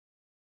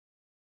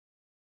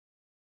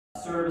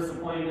service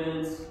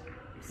appointments,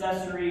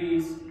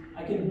 accessories.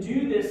 I can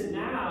do this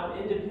now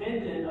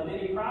independent of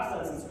any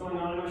process that's going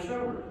on in my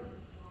showroom.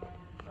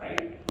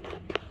 Right?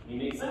 It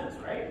makes sense,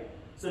 right?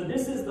 So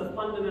this is the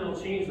fundamental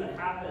change that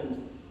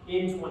happened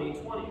in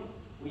 2020.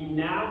 We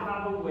now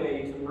have a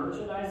way to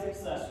merchandise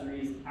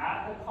accessories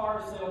at the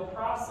car sale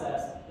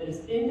process that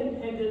is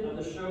independent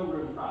of the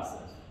showroom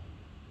process.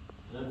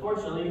 And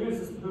unfortunately,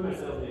 who are my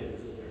sales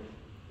managers in here?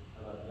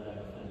 How about that I've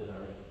offended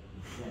already?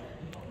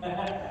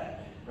 Yeah.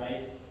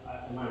 Right?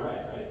 Am I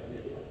right?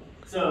 Yeah.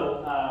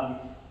 So,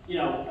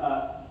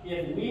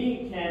 if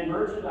we can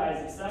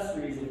merchandise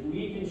accessories, if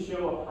we can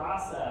show a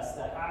process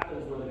that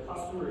happens where the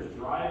customer is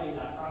driving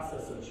that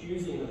process of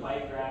choosing the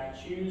bike rack,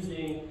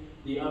 choosing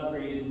the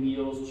upgraded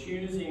wheels,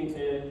 choosing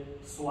to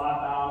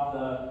swap out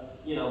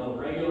the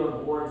regular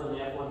boards on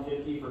the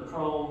F-150 for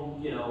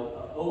chrome,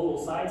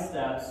 oval side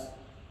steps,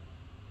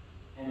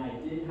 and I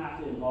didn't have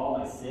to involve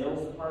my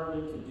sales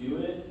department to do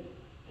it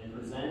and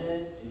present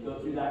it and go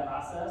through that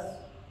process.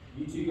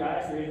 You two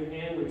guys, raise your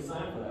hand, we can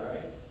sign for that,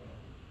 right?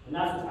 And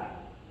that's what's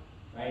happening,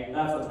 right?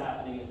 That's what's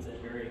happening. It's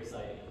very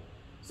exciting.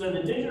 So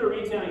the digital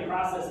retailing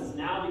process is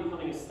now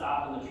becoming a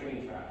stop on the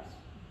train tracks.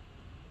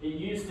 It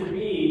used to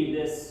be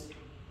this,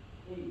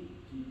 hey,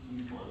 do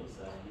you want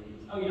accessories?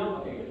 Oh, you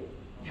don't? Okay, good.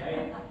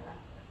 Right?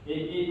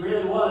 It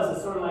really was.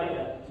 It's sort of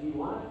like do you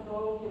want to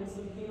go get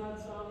some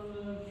peanuts on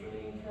the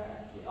train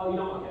track? Oh, you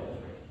don't? Okay, that's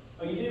great.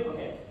 Oh, you do?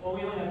 Okay. Well,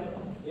 we only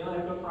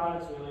have cooked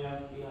products. We only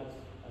have peanuts.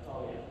 That's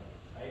all we have.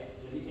 Right?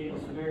 It became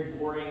this very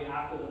boring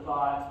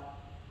afterthought.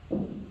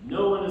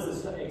 No one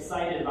is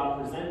excited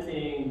about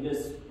presenting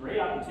this great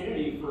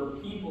opportunity for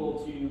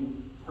people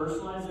to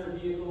personalize their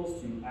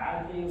vehicles, to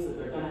add things that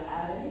they're going to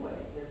add anyway.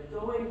 They're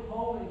going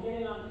home and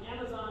getting on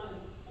Amazon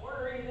and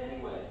ordering it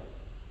anyway.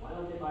 Why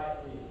don't they buy it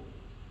for you?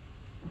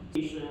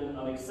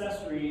 Of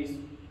accessories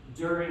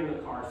during the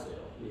car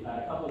sale. We've had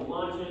a couple of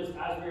launches.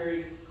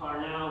 Asbury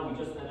Car Now,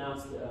 we just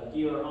announced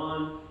Dealer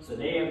On, so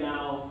they have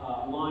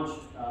now launched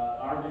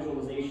our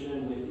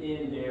visualization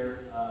within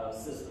their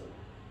system.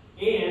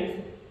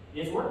 And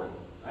it's working,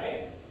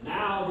 right?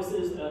 Now this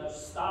is a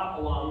stop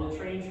along the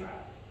train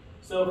track.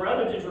 So for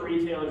other digital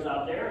retailers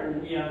out there,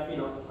 and we have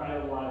quite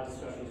a lot of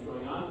discussions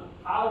going on,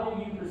 how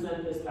do you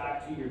present this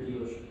back to your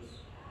dealerships?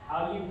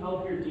 How do you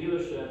help your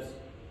dealerships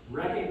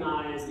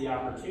recognize the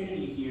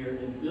opportunity here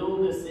and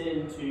build this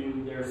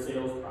into their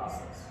sales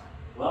process?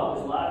 Well,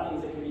 there's a lot of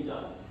things that can be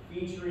done.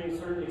 Featuring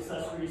certain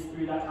accessories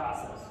through that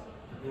process.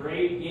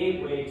 Great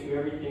gateway to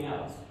everything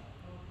else.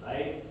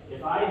 Right?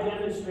 If I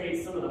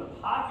demonstrate some of the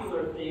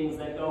popular things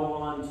that go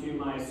on to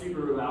my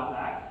Subaru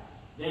Outback,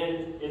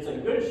 then it's a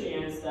good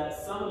chance that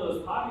some of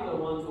those popular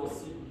ones will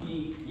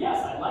be,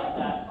 yes, I like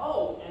that.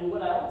 Oh, and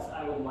what else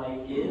I would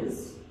like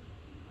is,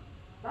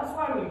 that's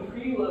why we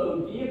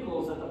preload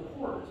vehicles at the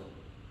port,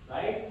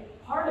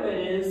 right? Part of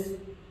it is,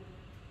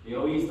 the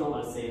OEs don't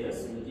want to say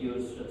this, and the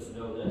dealerships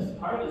know this,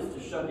 part of it is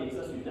to shove the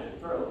accessories down your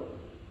throat,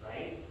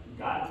 right? You've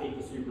got to take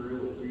the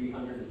Subaru with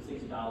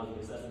 $360 of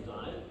accessories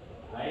on it.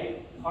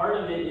 Right? Part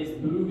of it is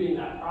moving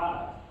that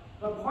product.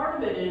 But part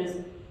of it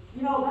is,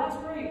 that's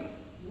great.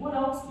 What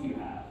else do you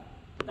have?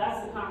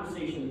 That's the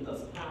conversation that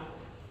doesn't happen.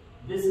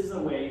 This is a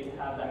way to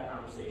have that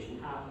conversation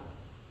happen.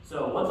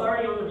 So what's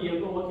already on the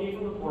vehicle, what came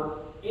from the port,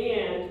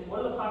 and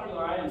what are the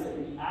popular items that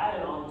can be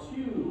added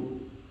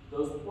onto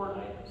those port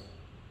items?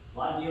 A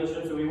lot of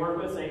dealerships that we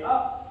work with say,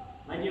 oh,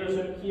 my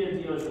dealership, Kia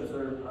dealerships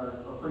are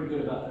pretty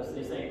good about this.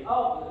 They say,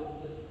 oh,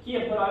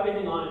 Kia put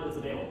everything on it that's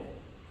available.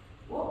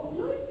 Well,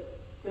 really?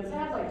 Because it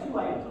has like 2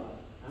 items on it.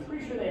 I'm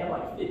pretty sure they have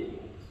like 50 items.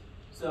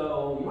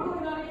 So, you want to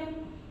look at that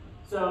again?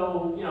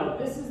 So,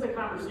 this is the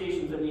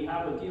conversations that we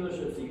have with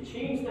dealerships to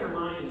change their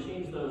mind and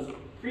change those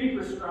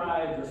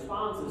pre-prescribed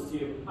responses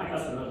to, my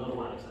customer doesn't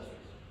want accessories.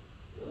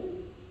 Really?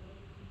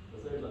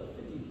 Because there's a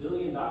 $50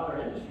 billion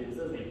industry that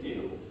says they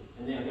do,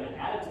 and they're going to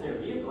add it to their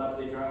vehicle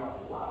after they drive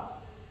off the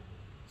lot.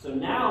 So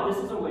now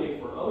this is a way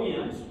for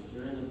OEMs,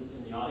 you're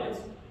in the audience,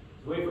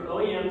 it's a way for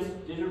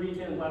OEMs, digital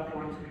retailing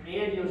platforms,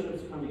 and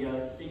dealerships to come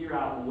together, figure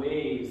out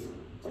ways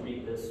to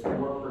make this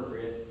more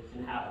appropriate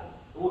and happen.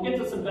 And we'll get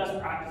to some best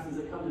practices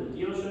that come to the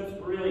dealerships,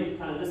 but really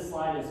kind of this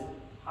slide is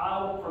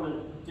how, from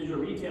a digital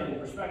retailing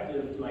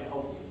perspective, do I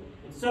help you?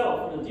 And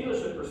so, from the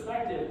dealership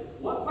perspective,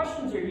 what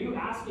questions are you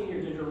asking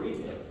your digital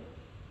retailer?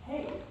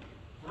 Hey,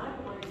 can I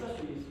put my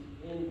accessories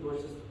in your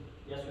system?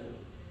 Yes or no?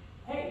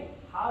 Hey,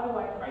 how do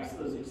I price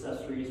those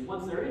accessories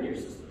once they're in your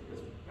system?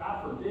 Because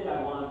God forbid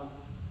I want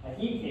a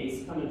heat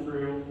case coming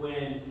through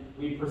when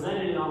we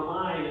presented it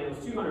online and it was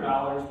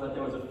 $200, but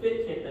there was a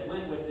fit kit that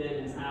went with it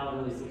and it's now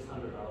really $600.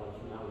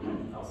 And now we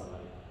have to tell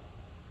somebody.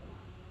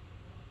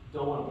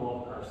 Don't want to blow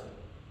up a car sale,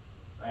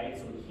 right?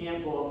 So we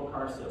can't blow up a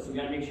car sale. So we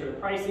got to make sure the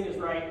pricing is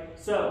right.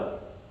 So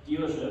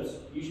dealerships,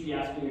 you should be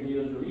asking your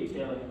dealers or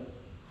retailing,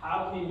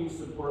 how can you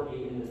support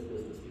me in this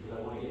business? Because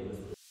I want to get in this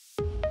business.